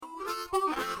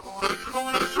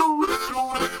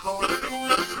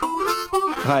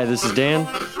Hi, this is Dan.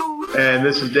 And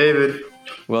this is David.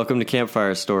 Welcome to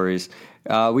Campfire Stories.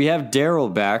 We have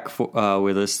Daryl back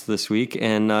with us this week,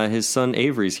 and his son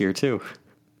Avery's here too.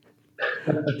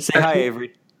 Say hi,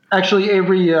 Avery. Actually,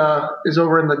 Avery is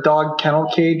over in the dog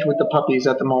kennel cage with the puppies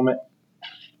at the moment.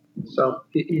 So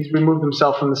he's removed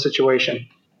himself from the situation.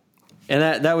 And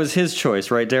that was his choice,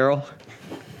 right, Daryl?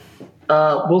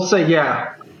 We'll say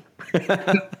yeah.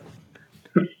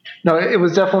 No, it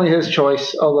was definitely his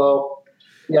choice, although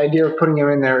the idea of putting him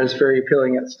in there is very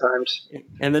appealing at times.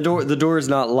 And the door is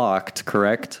not locked,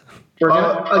 correct? We're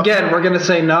going to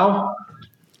say no.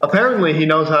 Apparently he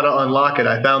knows how to unlock it.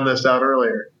 I found this out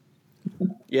earlier.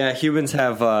 Yeah, humans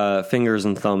have fingers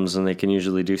and thumbs, and they can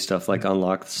usually do stuff like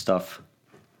unlock stuff.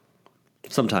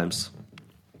 Sometimes.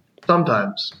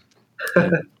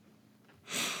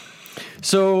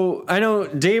 So I know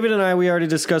David and we already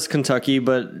discussed Kentucky,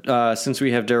 but since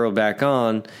we have Daryl back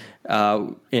on,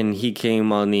 and he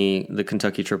came on the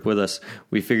Kentucky trip with us,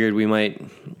 we figured we might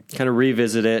kind of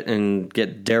revisit it and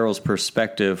get Daryl's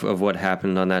perspective of what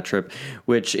happened on that trip,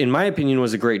 which in my opinion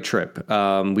was a great trip.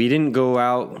 We didn't go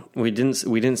out, we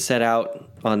didn't set out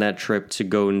on that trip to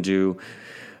go and do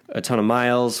a ton of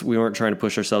miles. We weren't trying to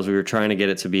push ourselves. We were trying to get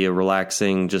it to be a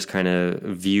relaxing, just kind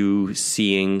of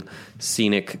seeing,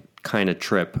 scenic kind of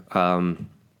trip.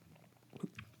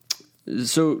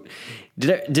 So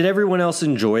did everyone else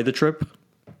enjoy the trip?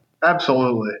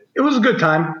 Absolutely. It was a good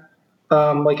time.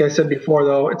 Like I said before,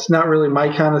 though, it's not really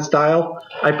my kind of style.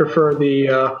 I prefer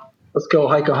the let's go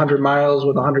hike 100 miles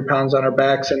with 100 pounds on our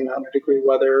backs and 100-degree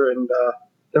weather and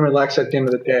then relax at the end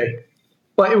of the day.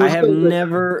 But it was I've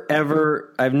never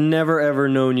ever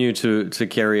known you to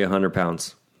carry 100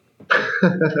 pounds.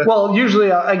 Well,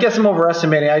 usually I guess I'm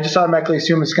overestimating. I just automatically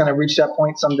assume it's going to reach that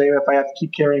point someday if I have to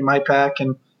keep carrying my pack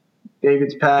and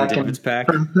David's pack.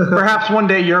 Perhaps one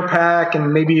day your pack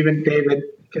and maybe even David,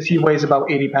 because he weighs about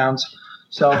 80 pounds.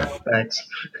 So thanks.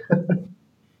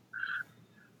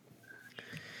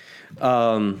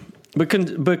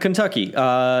 But Kentucky,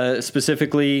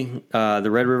 specifically the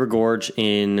Red River Gorge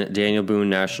in Daniel Boone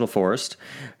National Forest.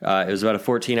 It was about a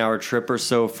 14-hour trip or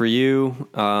so for you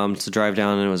to drive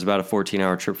down, and it was about a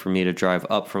 14-hour trip for me to drive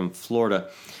up from Florida.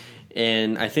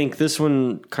 And I think this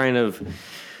one kind of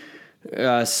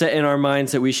set in our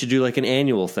minds that we should do like an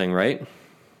annual thing, right?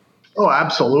 Oh,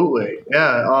 absolutely.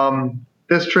 Yeah.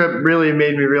 This trip really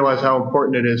made me realize how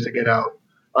important it is to get out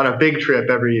on a big trip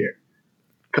every year.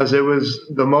 Because it was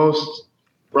the most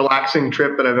relaxing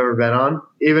trip that I've ever been on,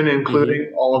 even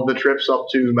including all of the trips up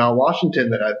to Mount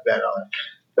Washington that I've been on,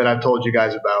 that I've told you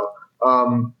guys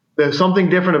about. There's something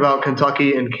different about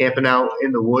Kentucky and camping out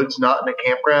in the woods, not in a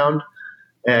campground,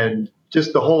 and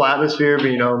just the whole atmosphere,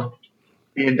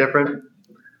 being different.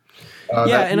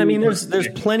 And I mean, there's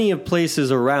plenty of places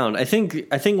around. I think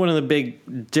one of the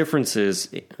big differences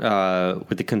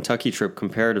with the Kentucky trip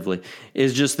comparatively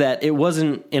is just that it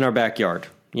wasn't in our backyard.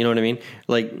 You know what I mean?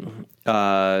 Like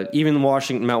even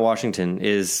Mount Washington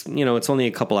is, it's only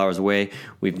a couple hours away.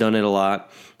 We've done it a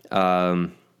lot, or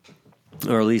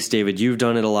at least David, you've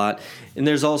done it a lot. And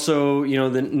there's also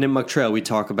the Nipmuc Trail we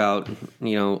talk about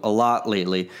a lot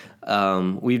lately.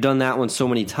 We've done that one so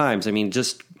many times. I mean,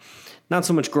 just not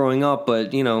so much growing up,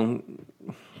 but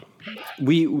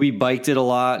we biked it a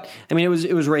lot. I mean,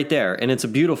 it was right there, and it's a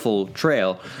beautiful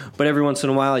trail. But every once in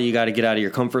a while, you got to get out of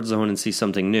your comfort zone and see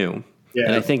something new. Yeah.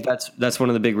 And I think that's one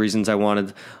of the big reasons I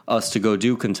wanted us to go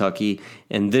do Kentucky.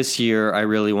 And this year, I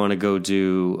really want to go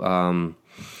do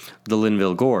the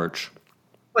Linville Gorge.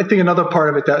 I think another part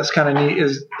of it that's kind of neat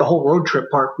is the whole road trip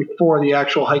part before the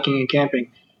actual hiking and camping.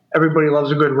 Everybody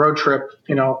loves a good road trip,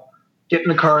 get in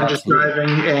the car and just driving,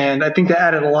 and I think that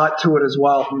added a lot to it as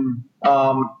well.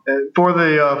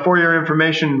 For your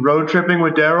information, road tripping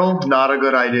with Daryl, not a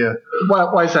good idea.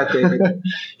 Why is that, David?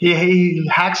 he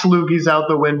hacks loogies out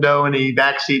the window and he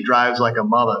backseat drives like a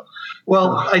mother.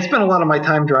 Well, I spend a lot of my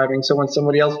time driving, so when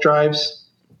somebody else drives,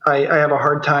 I have a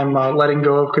hard time letting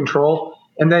go of control.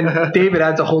 And then David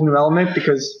adds a whole new element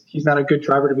because he's not a good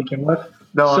driver to begin with.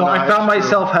 I found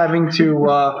myself having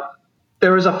to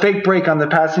there was a fake brake on the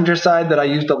passenger side that I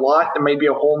used a lot. There may be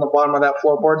a hole in the bottom of that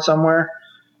floorboard somewhere.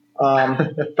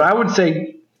 But I would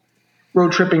say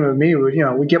road tripping with me would,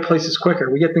 we get places quicker.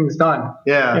 We get things done.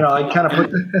 Yeah. I kind of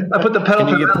put the pedal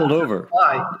to the metal. And you get pulled over.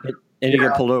 And you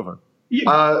get pulled over.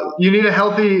 You need a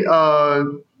healthy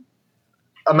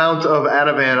amount of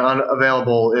Ativan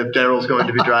available if Daryl's going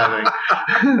to be driving.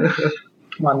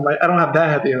 Come on, I don't have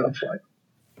that heavy of a flight.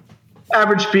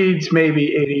 Average speeds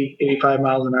maybe 80, 85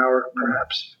 miles an hour,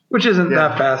 perhaps, which isn't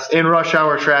that fast. In rush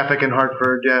hour traffic in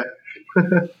Hartford, yeah.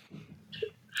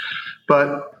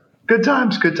 But good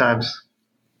times.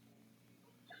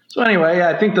 So anyway, yeah,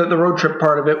 I think the road trip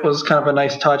part of it was kind of a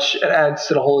nice touch. It adds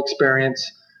to the whole experience.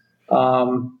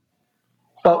 But,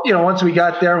 once we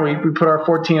got there, we put our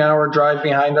 14-hour drive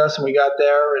behind us, and we got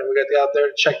there, and we got out there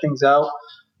to check things out.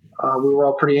 We were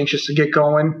all pretty anxious to get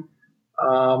going.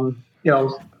 Were you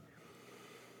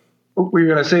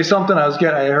going to say something? I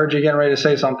heard you getting ready to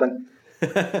say something.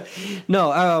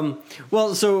 No,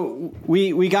 well, so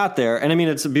we got there, and I mean,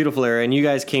 it's a beautiful area, and you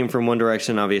guys came from one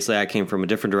direction. Obviously, I came from a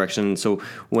different direction. So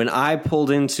when I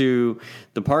pulled into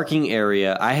the parking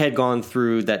area, I had gone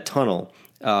through that tunnel,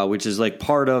 which is like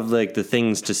part of like the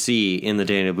things to see in the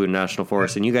Daniel Boone National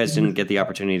Forest, and you guys didn't get the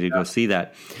opportunity to go see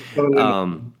that.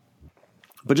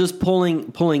 But just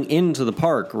pulling into the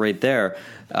park right there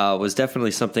was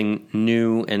definitely something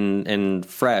new and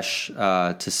fresh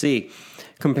to see,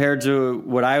 compared to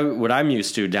what I'm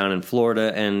used to down in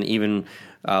Florida, and even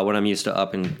what I'm used to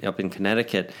up in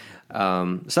Connecticut.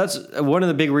 So that's one of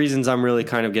the big reasons I'm really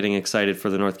kind of getting excited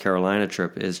for the North Carolina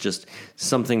trip, is just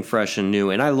something fresh and new.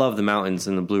 And I love the mountains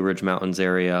in the Blue Ridge Mountains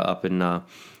area up in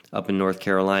North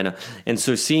Carolina. And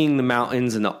so seeing the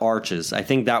mountains and the arches, I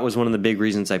think that was one of the big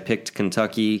reasons I picked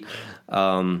Kentucky,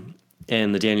 and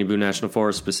the Daniel Boone National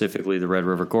Forest, specifically the Red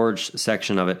River Gorge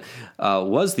section of it,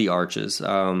 was the arches.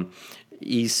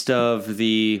 East of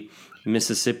the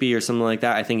Mississippi or something like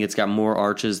that, I think it's got more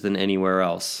arches than anywhere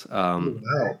else.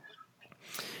 Wow.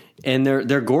 And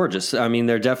they're gorgeous. I mean,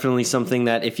 they're definitely something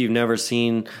that if you've never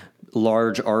seen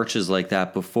large arches like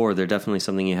that before, they're definitely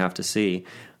something you have to see.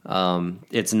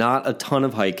 It's not a ton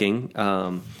of hiking.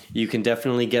 You can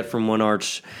definitely get from one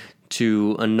arch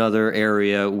to another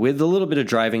area with a little bit of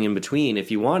driving in between if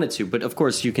you wanted to. But of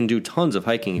course, you can do tons of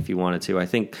hiking if you wanted to. I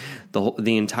think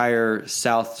the entire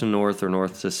south to north or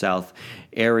north to south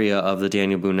area of the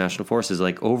Daniel Boone National Forest is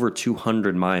like over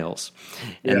 200 miles,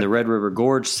 and the Red River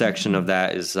Gorge section of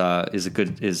that is a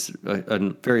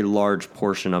very large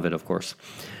portion of it. Of course,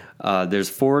 there's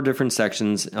 4 different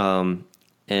sections, and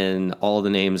all the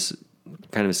names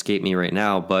kind of escape me right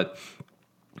now, but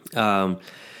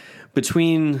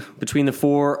between the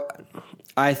 4,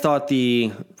 I thought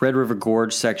the Red River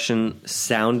Gorge section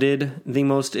sounded the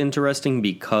most interesting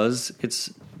because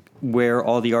it's where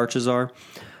all the arches are.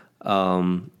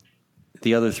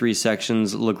 The other 3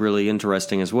 sections look really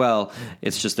interesting as well.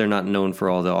 It's just they're not known for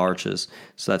all the arches.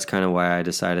 So that's kind of why I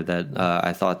decided that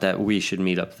I thought that we should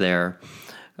meet up there.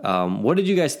 What did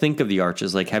you guys think of the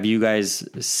arches? Like, have you guys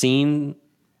seen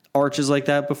arches like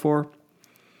that before?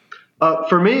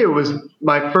 For me, it was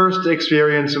my first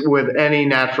experience with any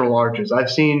natural arches.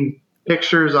 I've seen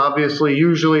pictures, obviously,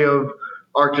 usually of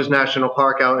Arches National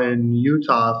Park out in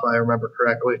Utah, if I remember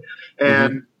correctly.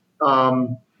 And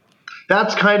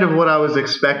that's kind of what I was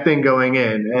expecting going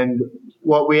in. And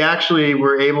what we actually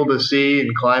were able to see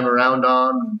and climb around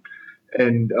on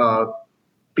and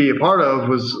be a part of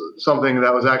was something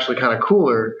that was actually kind of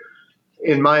cooler,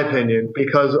 in my opinion,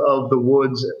 because of the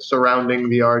woods surrounding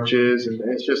the arches, and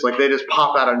it's just like they just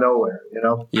pop out of nowhere,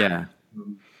 Yeah.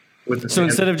 So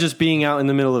instead of just being out in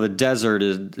the middle of a desert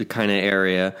kind of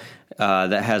area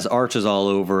that has arches all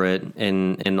over it,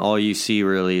 and all you see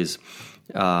really is,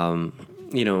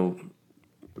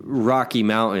 rocky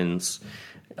mountains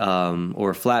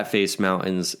or flat-faced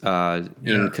mountains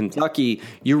in Kentucky,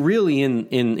 you're really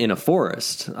in a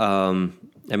forest.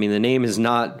 I mean, the name is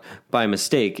not by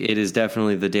mistake. It is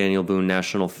definitely the Daniel Boone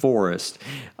National Forest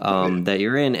that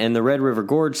you're in. And the Red River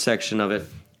Gorge section of it,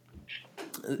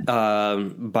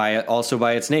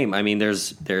 by its name. I mean,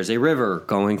 there's a river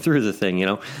going through the thing,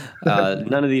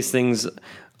 None of these things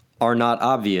are not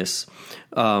obvious.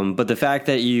 But the fact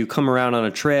that you come around on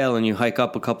a trail and you hike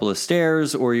up a couple of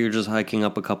stairs, or you're just hiking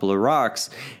up a couple of rocks,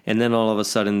 and then all of a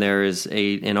sudden there is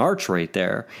an arch right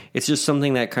there, it's just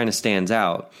something that kind of stands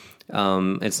out.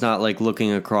 It's not like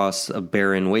looking across a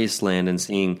barren wasteland and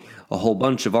seeing a whole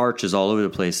bunch of arches all over the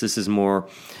place. This is more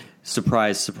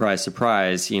surprise, surprise,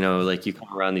 surprise. Like you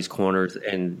come around these corners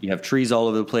and you have trees all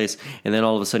over the place, and then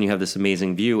all of a sudden you have this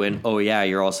amazing view, and oh yeah,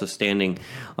 you're also standing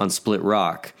on split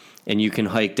rock, and you can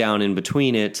hike down in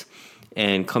between it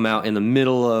and come out in the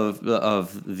middle of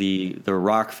the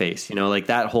rock face. Like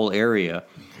that whole area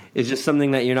is just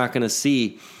something that you're not going to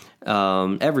see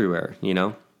everywhere.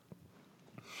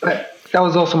 That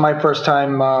was also my first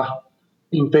time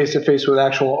being face to face with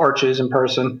actual arches in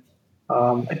person.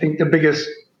 I think the biggest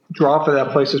draw for that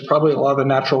place is probably a lot of the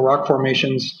natural rock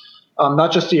formations.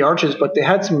 Not just the arches, but they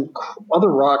had some other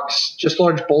rocks, just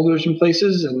large boulders in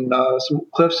places, and some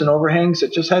cliffs and overhangs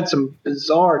that just had some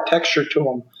bizarre texture to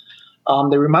them.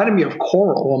 They reminded me of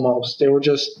coral almost. They were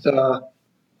just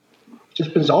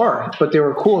bizarre, but they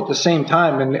were cool at the same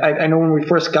time. And I know when we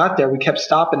first got there, we kept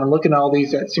stopping and looking at all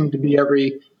these that seemed to be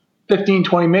every 15,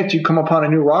 20 minutes, you come upon a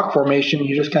new rock formation, and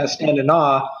you just kind of stand in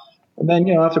awe. And then,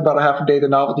 after about a half a day, the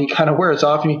novelty kind of wears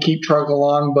off and you keep trucking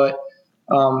along. But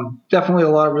definitely a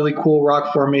lot of really cool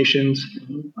rock formations.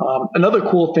 Another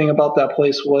cool thing about that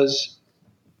place was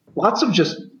lots of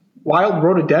just wild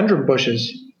rhododendron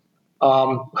bushes,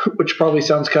 which probably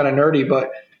sounds kind of nerdy,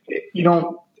 but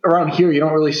around here, you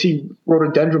don't really see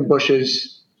rhododendron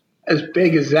bushes as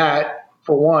big as that,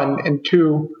 for one, and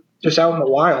two, just out in the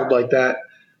wild like that.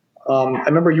 I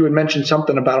remember you had mentioned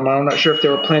something about them. I'm not sure if they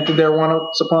were planted there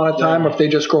once upon a time or if they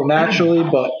just grow naturally,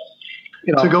 but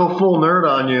To go full nerd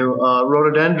on you,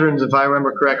 rhododendrons, if I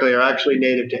remember correctly, are actually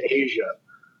native to Asia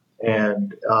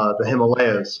and the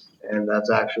Himalayas. And that's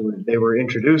actually, they were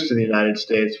introduced to the United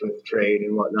States with trade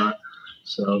and whatnot.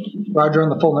 So Roger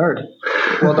and the full nerd.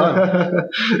 Well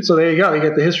done. So there you go. You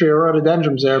get the history of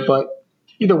rhododendrons there. But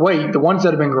either way, the ones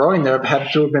that have been growing there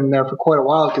have to have been there for quite a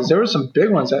while, because there were some big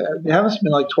ones. They haven't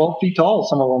been like 12 feet tall,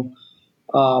 some of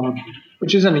them,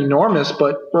 which isn't enormous,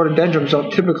 but rhododendrons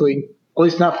don't typically, at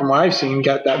least not from what I've seen,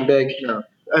 get that big. No.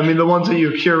 I mean, the ones that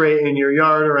you curate in your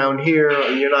yard around here,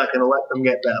 you're not going to let them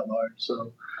get that large.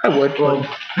 So I would. Well,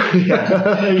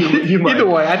 yeah, you might. Either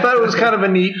way, I thought it was kind of a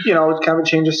neat, kind of a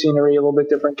change of scenery, a little bit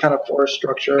different kind of forest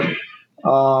structure.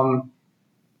 But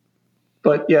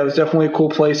yeah, it was definitely a cool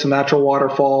place. Some natural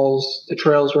waterfalls. The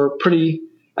trails were pretty.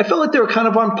 I felt like they were kind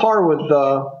of on par with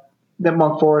the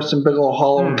Monk Forest and Bigelow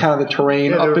Hollow, kind of the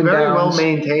terrain, up and very downs. Well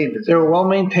maintained. They were well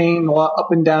maintained, a lot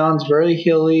up and downs, very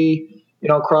hilly.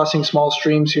 Crossing small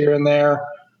streams here and there.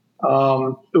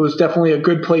 It was definitely a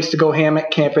good place to go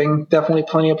hammock camping. Definitely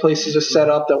plenty of places to set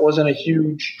up. That wasn't a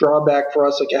huge drawback for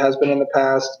us like it has been in the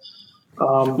past.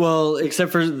 Well,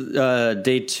 except for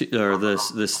day two or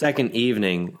the second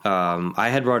evening, I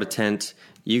had brought a tent.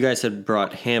 You guys had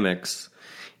brought hammocks,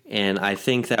 and I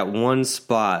think that one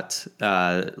spot,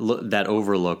 that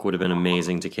overlook, would have been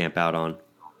amazing to camp out on.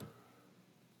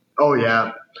 Oh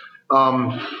yeah,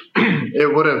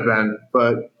 it would have been.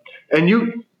 And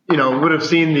you would have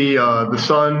seen the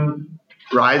sun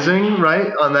rising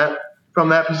right from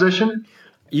that position.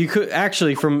 You could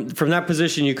actually from that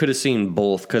position you could have seen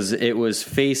both, because it was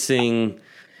facing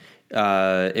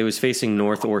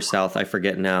north or south. I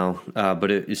forget now,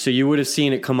 so you would have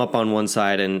seen it come up on one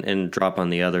side and drop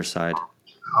on the other side.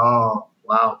 Oh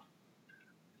wow!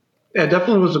 Yeah, it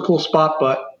definitely was a cool spot,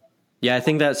 but yeah, I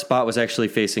think that spot was actually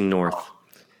facing north,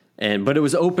 but it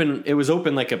was open. It was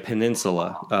open like a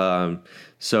peninsula,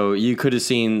 so you could have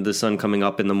seen the sun coming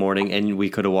up in the morning, and we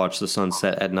could have watched the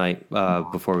sunset at night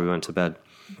before we went to bed.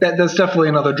 That's definitely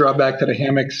another drawback to the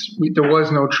hammocks. There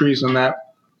was no trees on that,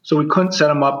 so we couldn't set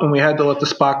them up, and we had to let the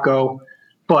spot go.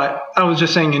 But I was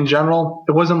just saying, in general,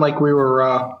 it wasn't like we were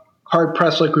hard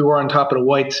pressed like we were on top of the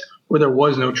Whites, where there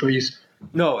was no trees.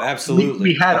 No, absolutely.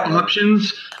 We had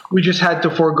options. We just had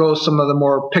to forego some of the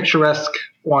more picturesque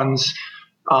ones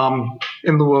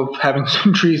in lieu of having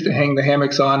some trees to hang the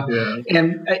hammocks on. Yeah.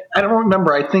 And I don't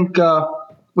remember. I think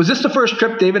was this the first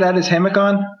trip David had his hammock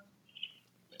on?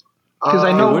 Because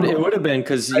I know it would have been,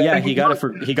 because he got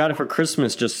it for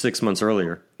Christmas just 6 months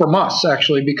earlier. From us,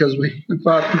 actually, because we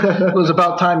thought it was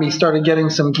about time he started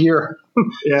getting some gear.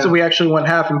 Yeah. So we actually went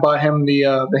half and bought him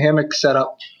the hammock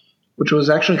setup, which was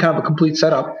actually kind of a complete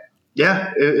setup.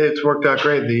 Yeah, it's worked out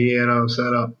great, the ENO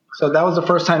setup. So that was the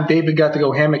first time David got to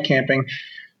go hammock camping,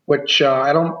 which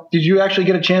did you actually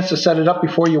get a chance to set it up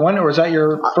before you went, or was that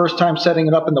your first time setting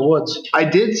it up in the woods? I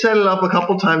did set it up a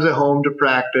couple times at home to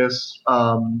practice.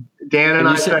 Dan and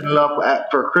I set it up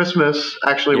for Christmas,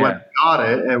 actually went and got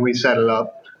it, and we set it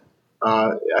up.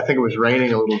 I think it was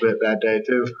raining a little bit that day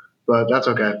too, but that's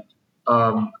okay.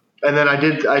 And then I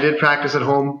did practice at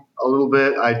home a little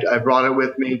bit. I brought it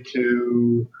with me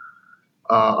to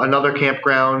another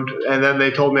campground, and then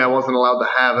they told me I wasn't allowed to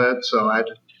have it, so I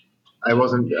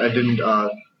didn't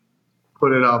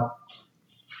put it up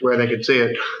where they could see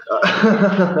it.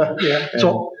 Yeah.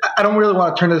 So I don't really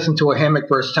want to turn this into a hammock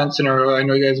versus tent scenario. I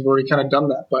know you guys have already kind of done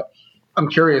that, but I'm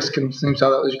curious, since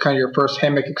how that was kind of your first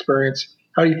hammock experience.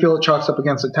 How do you feel it chalks up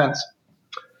against the tents?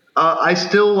 I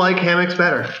still like hammocks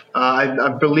better. I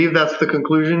believe that's the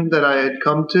conclusion that I had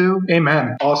come to.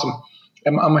 Amen. Awesome.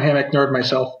 I'm a hammock nerd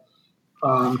myself.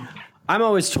 I'm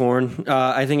always torn.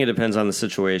 I think it depends on the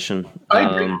situation. I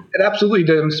agree. It absolutely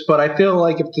does, but I feel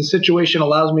like if the situation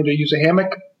allows me to use a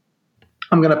hammock,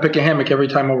 I'm going to pick a hammock every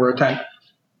time over a tent.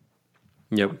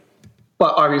 Yep.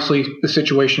 But obviously, the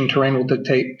situation, terrain will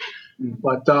dictate.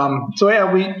 But so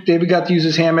yeah, David got to use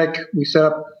his hammock. We set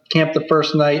up camp the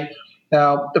first night.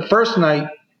 Now, the first night,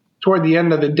 toward the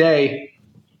end of the day,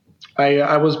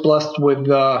 I was blessed with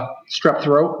strep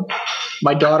throat.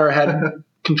 My daughter had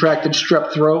contracted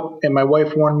strep throat, and my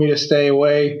wife warned me to stay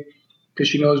away because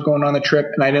she knows going on the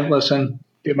trip, and I didn't listen.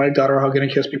 Gave my daughter a hug and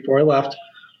a kiss before I left.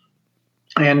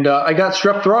 And I got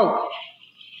strep throat,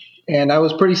 and I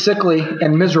was pretty sickly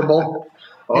and miserable.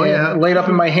 Laid up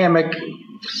in my hammock,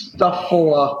 stuffed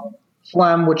full of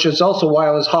phlegm, which is also why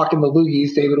I was hawking the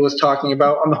loogies David was talking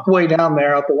about on the way down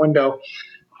there out the window,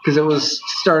 because it was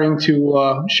starting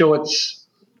to show its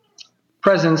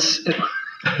presence.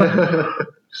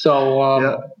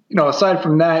 So, aside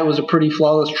from that, it was a pretty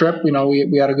flawless trip.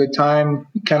 We had a good time.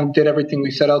 We kind of did everything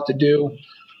we set out to do.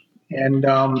 And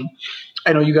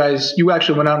I know you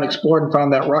actually went out and explored and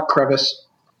found that rock crevice.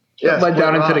 That led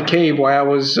down into the cave while I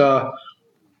was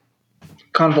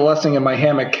convalescing in my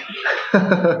hammock.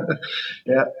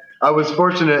 Yeah. I was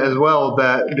fortunate as well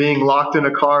that being locked in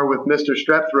a car with Mr.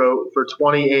 Strep Throat for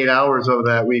 28 hours of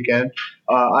that weekend,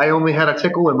 I only had a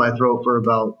tickle in my throat for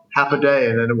about half a day,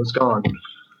 and then it was gone.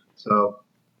 So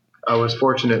I was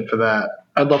fortunate for that.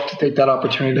 I'd love to take that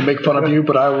opportunity to make fun of you,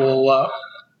 but I will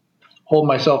hold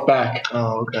myself back.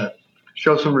 Oh, okay.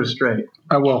 Show some restraint.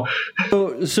 I will.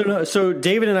 So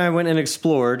David and I went and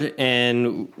explored,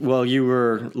 and you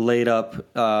were laid up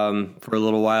for a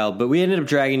little while, but we ended up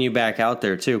dragging you back out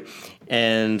there too,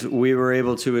 and we were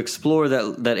able to explore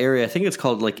that area. I think it's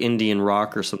called like Indian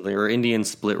Rock or something, or Indian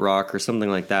Split Rock or something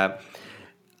like that.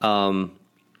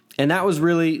 And that was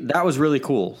really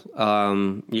cool.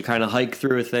 You kind of hike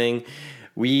through a thing.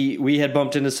 We had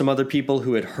bumped into some other people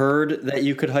who had heard that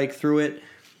you could hike through it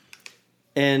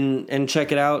and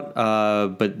check it out,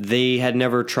 but they had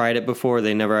never tried it before.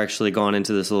 They never actually gone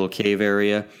into this little cave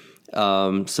area.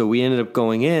 So we ended up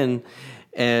going in.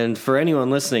 And for anyone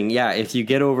listening, if you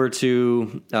get over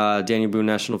to Daniel Boone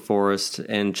National Forest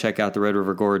and check out the Red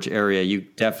River Gorge area, you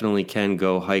definitely can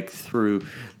go hike through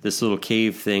this little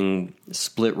cave thing,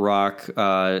 Split Rock.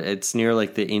 It's near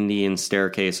like the Indian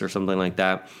Staircase or something like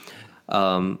that.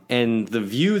 And the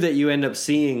view that you end up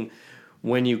seeing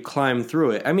when you climb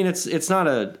through it, I mean, it's not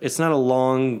a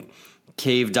long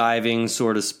cave diving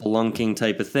sort of spelunking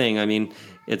type of thing. I mean,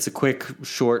 it's a quick,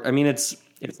 short. I mean, it's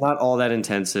not all that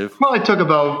intensive. Well, it took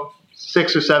about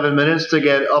 6 or 7 minutes to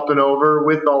get up and over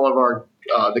with all of our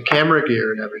the camera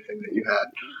gear and everything that you had.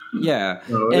 Yeah,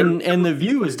 so, and the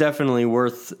view is definitely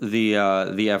worth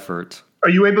the effort. Are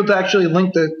you able to actually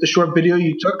link the short video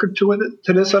you took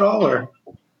to this at all, or?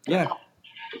 Yeah,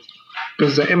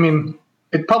 because I mean,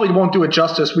 it probably won't do it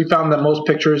justice. We found that most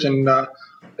pictures and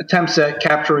attempts at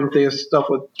capturing this stuff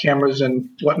with cameras and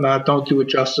whatnot don't do it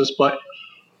justice, but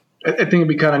I think it'd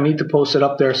be kind of neat to post it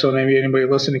up there so maybe anybody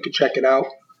listening could check it out,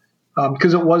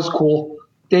 because it was cool.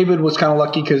 David was kind of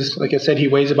lucky because, like I said, he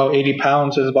weighs about 80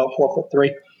 pounds, is about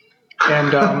 4'3",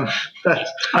 and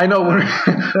I know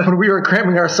when we were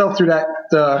cramming ourselves through that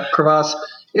crevasse,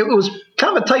 it was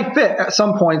kind of a tight fit at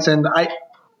some points, and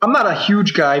I'm not a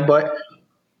huge guy, but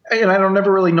and I don't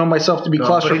never really know myself to be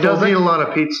claustrophobic. But he does eat a lot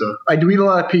of pizza. I do eat a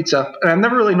lot of pizza, and I've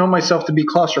never really known myself to be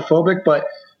claustrophobic, but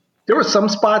there were some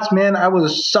spots, man, I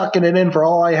was sucking it in for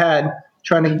all I had,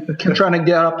 trying to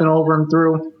get up and over and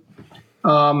through.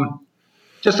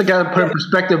 Just to kind of put in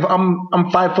perspective, I'm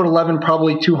 5'11",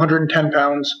 probably 210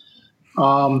 pounds.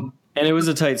 And it was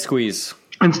a tight squeeze.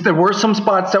 And there were some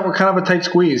spots that were kind of a tight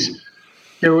squeeze.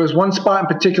 There was one spot in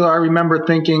particular I remember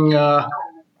thinking,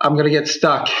 I'm going to get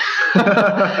stuck.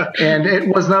 And it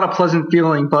was not a pleasant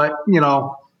feeling, but,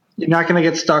 you're not going to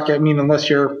get stuck. I mean, unless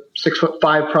you're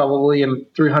 6'5" probably and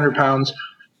 300 pounds.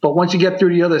 But once you get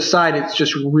through the other side, it's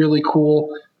just really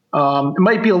cool. It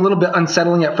might be a little bit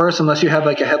unsettling at first unless you have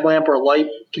like a headlamp or a light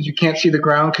because you can't see the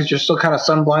ground because you're still kind of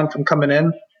sunblind from coming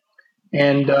in.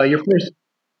 And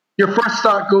your first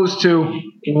thought goes to,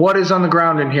 what is on the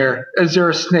ground in here? Is there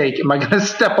a snake? Am I going to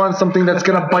step on something that's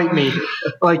going to bite me?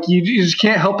 Like you just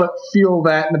can't help but feel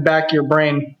that in the back of your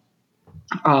brain.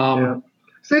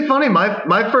 It's funny.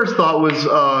 My first thought was,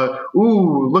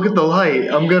 ooh, look at the light.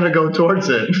 I'm going to go towards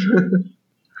it.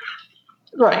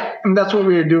 Right. And that's what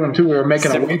we were doing, too. We were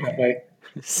making a way that way.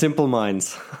 Simple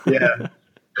minds. Yeah.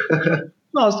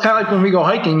 No, it's kind of like when we go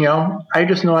hiking, I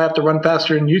just know I have to run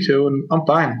faster than you two, and I'm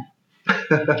fine.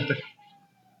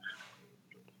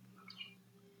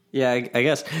 Yeah, I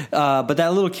guess. But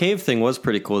that little cave thing was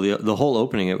pretty cool. The whole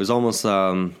opening, it was almost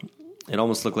it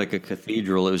almost looked like a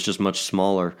cathedral. It was just much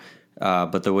smaller.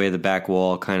 But the way the back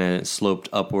wall kind of sloped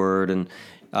upward, and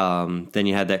then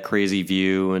you had that crazy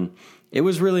view, and it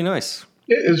was really nice.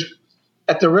 It is,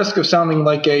 at the risk of sounding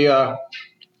like a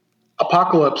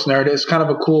apocalypse nerd, it's kind of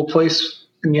a cool place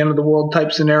in the end of the world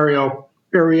type scenario.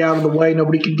 Very out of the way,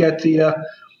 nobody could get the.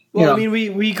 I mean,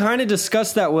 we kind of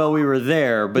discussed that while we were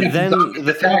there, but then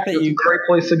the fact that it's a great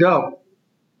place to go.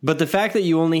 But the fact that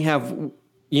you only have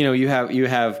you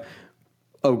have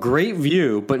a great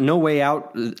view, but no way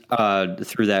out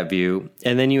through that view,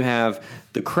 and then you have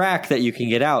the crack that you can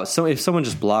get out. So if someone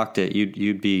just blocked it,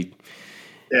 you'd be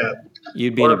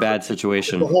in a bad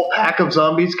situation. The whole pack of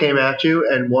zombies came at you,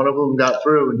 and one of them got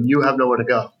through, and you have nowhere to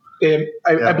go.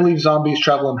 I believe zombies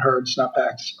travel in herds, not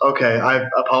packs. Okay, I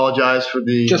apologize for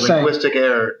the linguistic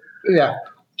error. Yeah,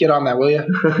 get on that, will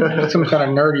you? Some kind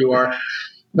of nerd you are.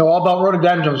 Know all about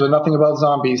rhododendrons, but nothing about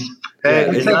zombies. Hey,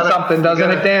 it says something, doesn't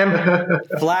it, Dan?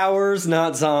 Flowers,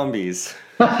 not zombies.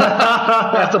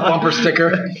 That's a bumper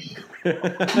sticker.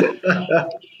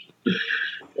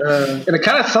 And it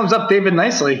kind of sums up David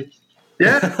nicely.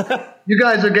 Yeah, you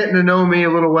guys are getting to know me a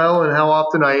little well and how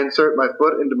often I insert my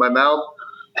foot into my mouth.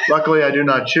 Luckily, I do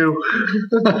not chew.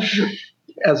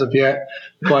 As of yet.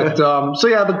 But,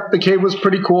 the cave was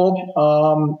pretty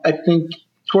cool. I think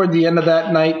toward the end of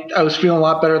that night, I was feeling a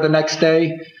lot better the next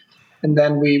day. And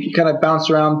then we kind of bounced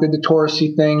around, did the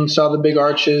touristy thing, saw the big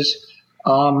arches.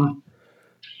 I'd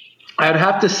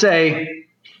have to say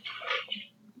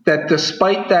that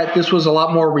despite that this was a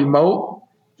lot more remote,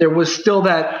 there was still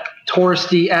that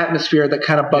touristy atmosphere that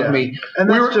kind of bugged me. And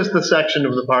that's just the section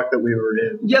of the park that we were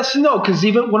in. Yes and no, because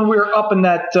even when we were up in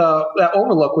that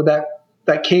overlook with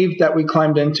that cave that we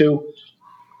climbed into,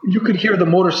 you could hear the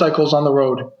motorcycles on the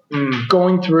road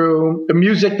going through, the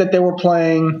music that they were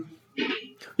playing.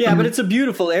 Yeah, but it's a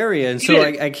beautiful area, and so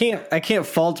I can't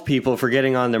fault people for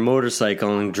getting on their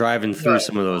motorcycle and driving through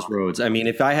some of those roads. I mean,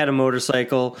 if I had a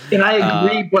motorcycle, and I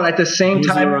agree, but at the same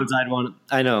time, the roads I'd want.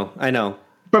 I know.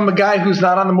 From a guy who's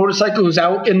not on the motorcycle, who's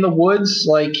out in the woods,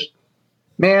 like,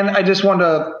 man, I just wanted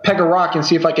to peg a rock and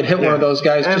see if I could hit one of those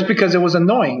guys, just because it was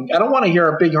annoying. I don't want to hear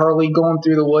a big Harley going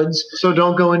through the woods. So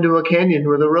don't go into a canyon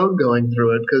with a road going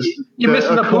through it, because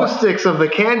the acoustics of the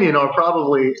canyon are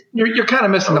probably... You're kind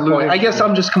of missing the point. I guess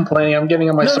I'm just complaining. I'm getting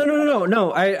on my...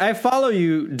 No. I follow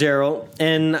you, Daryl,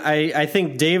 and I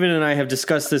think David and I have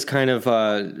discussed this kind of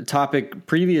topic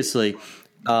previously.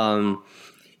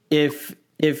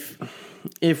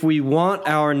 If we want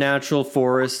our natural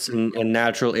forests and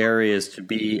natural areas to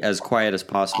be as quiet as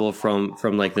possible from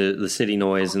like the city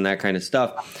noise and that kind of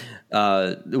stuff,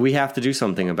 we have to do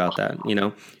something about that.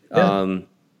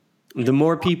 The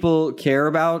more people care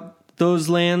about those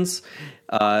lands,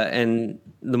 and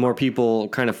the more people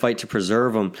kind of fight to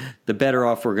preserve them, the better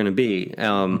off we're going to be.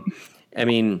 And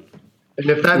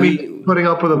if that means putting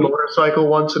up with a motorcycle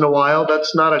once in a while,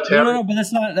 that's not a terrible... No, but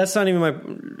that's not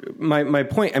even my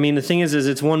point. I mean, the thing is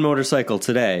it's one motorcycle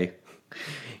today.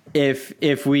 If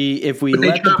we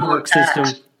let the park system,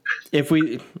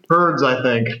 herds, I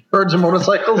think herds of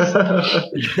motorcycles.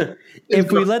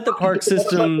 If we let the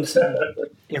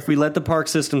park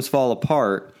systems fall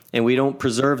apart and we don't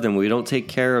preserve them, we don't take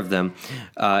care of them,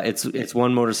 it's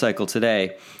one motorcycle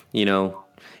today.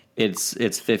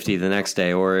 It's 50 the next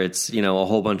day, or it's a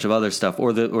whole bunch of other stuff,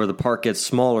 or the park gets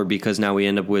smaller because now we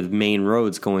end up with main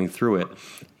roads going through it.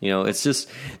 It's just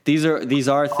these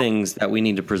are things that we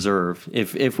need to preserve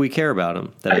if we care about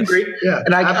them. I agree. Yeah,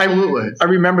 and absolutely. I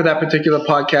remember that particular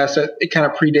podcast. It kind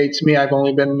of predates me. I've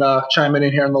only been chiming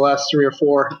in here in the last 3 or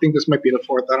 4. I think this might be the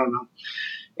 4th. I don't know.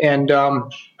 And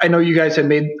I know you guys had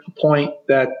made a point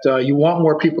that you want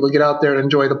more people to get out there and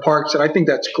enjoy the parks, and I think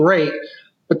that's great.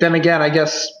 But then again, I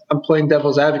guess I'm playing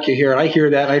devil's advocate here. I hear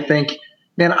that and I think,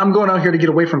 man, I'm going out here to get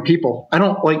away from people. I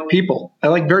don't like people. I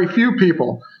like very few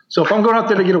people. So if I'm going out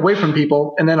there to get away from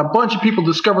people and then a bunch of people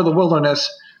discover the wilderness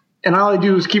and all I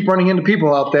do is keep running into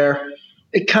people out there,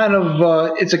 it kind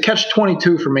of it's a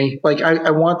catch-22 for me. Like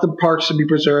I want the parks to be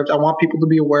preserved. I want people to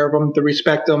be aware of them, to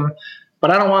respect them. But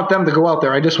I don't want them to go out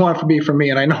there. I just want it to be for me.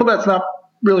 And I know that's not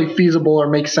really feasible or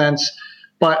makes sense.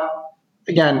 But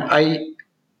again,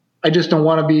 I just don't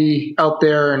want to be out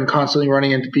there and constantly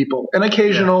running into people. And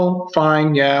occasional,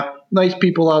 fine, nice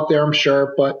people out there, I'm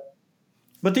sure, but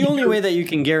the only way that you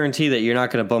can guarantee that you're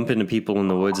not going to bump into people in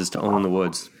the woods is to own the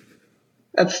woods.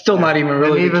 That's still not even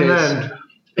really the case. Then,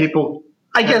 people...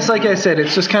 I guess, like I said,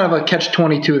 it's just kind of a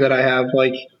catch-22 that I have.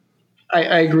 Like,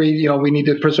 I agree, we need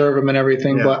to preserve them and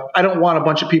everything, but I don't want a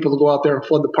bunch of people to go out there and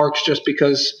flood the parks just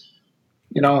because,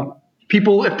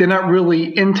 people, if they're not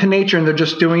really into nature and they're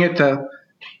just doing it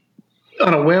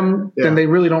on a whim, then they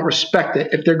really don't respect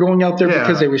it. If they're going out there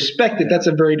because they respect it, that's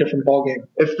a very different ballgame.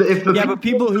 But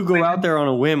people who go out there on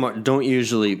a whim don't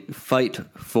usually fight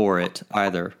for it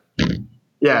either.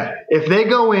 Yeah, if they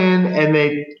go in and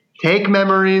they take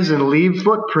memories and leave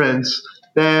footprints,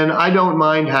 then I don't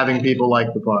mind having people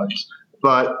like the parks.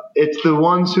 But it's the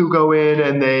ones who go in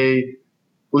and they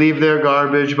leave their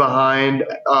garbage behind,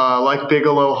 like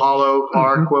Bigelow Hollow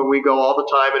Park, where we go all the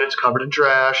time and it's covered in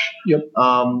trash. Yep.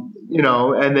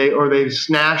 And they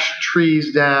snash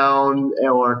trees down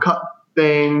or cut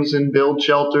things and build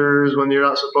shelters when you're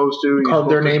not supposed to. Carve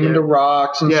their name into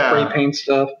rocks and spray paint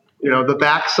stuff. The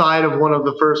back side of one of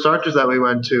the first arches that we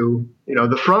went to,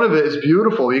 the front of it is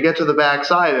beautiful. You get to the back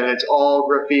side and it's all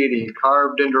graffiti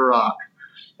carved into rock.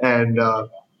 And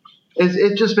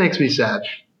it just makes me sad.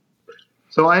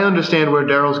 So I understand where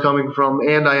Daryl's coming from,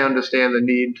 and I understand the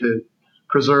need to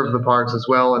preserve the parks as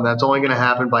well. And that's only going to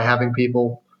happen by having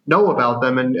people know about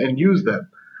them and use them.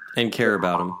 And care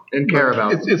about them.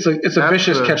 It's a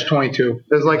vicious catch-22.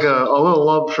 There's like a little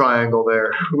love triangle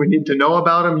there. We need to know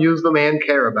about them, use them, and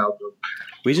care about them.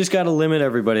 We just got to limit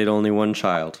everybody to only one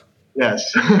child. Yes.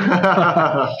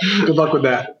 Good luck with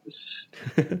that.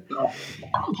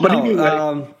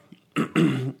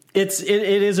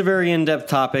 It is a very in-depth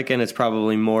topic, and it's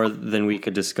probably more than we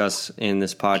could discuss in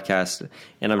this podcast.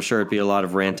 And I'm sure it'd be a lot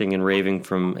of ranting and raving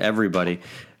from everybody,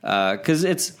 because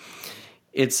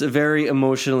it's a very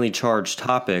emotionally charged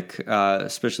topic,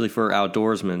 especially for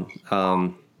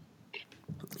outdoorsmen.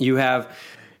 You have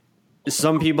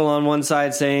some people on one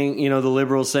side saying, the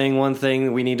liberals saying one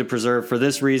thing we need to preserve for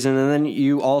this reason, and then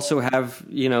you also have,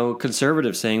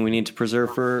 conservatives saying we need to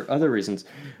preserve for other reasons,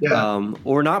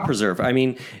 or not preserve. I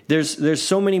mean, there's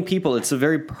so many people. It's a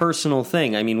very personal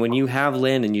thing. I mean, when you have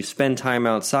land and you spend time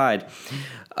outside,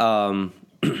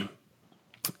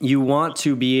 you want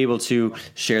to be able to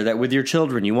share that with your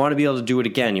children. You want to be able to do it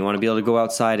again. You want to be able to go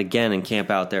outside again and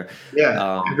camp out there.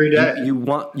 Every day. You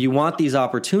want these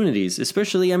opportunities,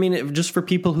 especially, just for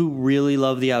people who really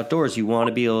love the outdoors. You want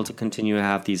to be able to continue to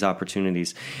have these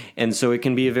opportunities. And so it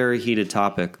can be a very heated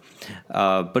topic.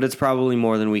 But it's probably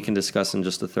more than we can discuss in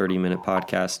just a 30-minute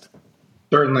podcast.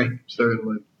 Certainly.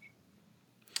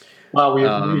 Wow, we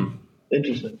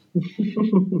interesting.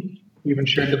 We even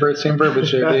shared the same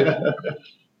verbiage there, Dave.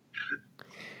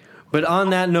 But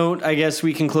on that note, I guess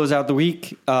we can close out the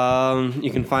week. You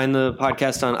can find the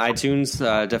podcast on iTunes.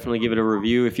 Definitely give it a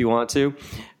review if you want to.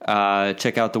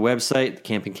 Check out the website,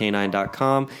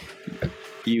 campingk9.com.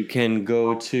 You can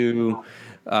go to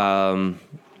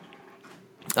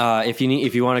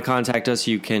if you want to contact us,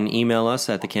 you can email us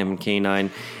at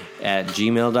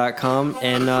thecampingk9@gmail.com.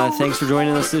 And thanks for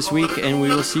joining us this week, and we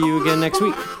will see you again next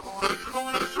week.